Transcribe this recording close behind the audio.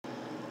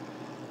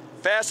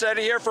Fast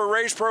Eddie here for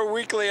Race Pro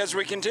Weekly as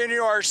we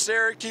continue our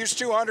Syracuse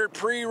 200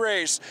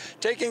 pre-race.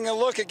 Taking a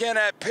look again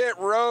at pit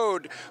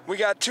road. We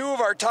got two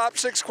of our top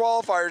 6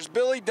 qualifiers,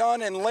 Billy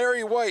Dunn and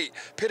Larry Wight,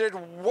 pitted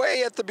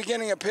way at the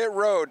beginning of pit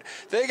road.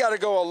 They got to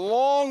go a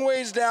long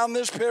ways down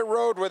this pit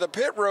road with a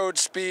pit road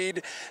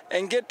speed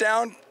and get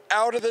down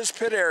out of this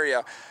pit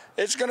area.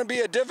 It's going to be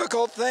a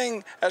difficult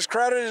thing, as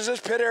crowded as this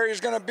pit area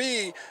is going to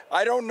be.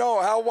 I don't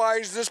know how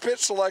wise this pit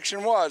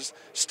selection was.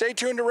 Stay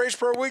tuned to Race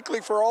Pro Weekly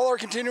for all our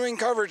continuing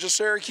coverage of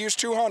Syracuse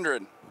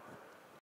 200.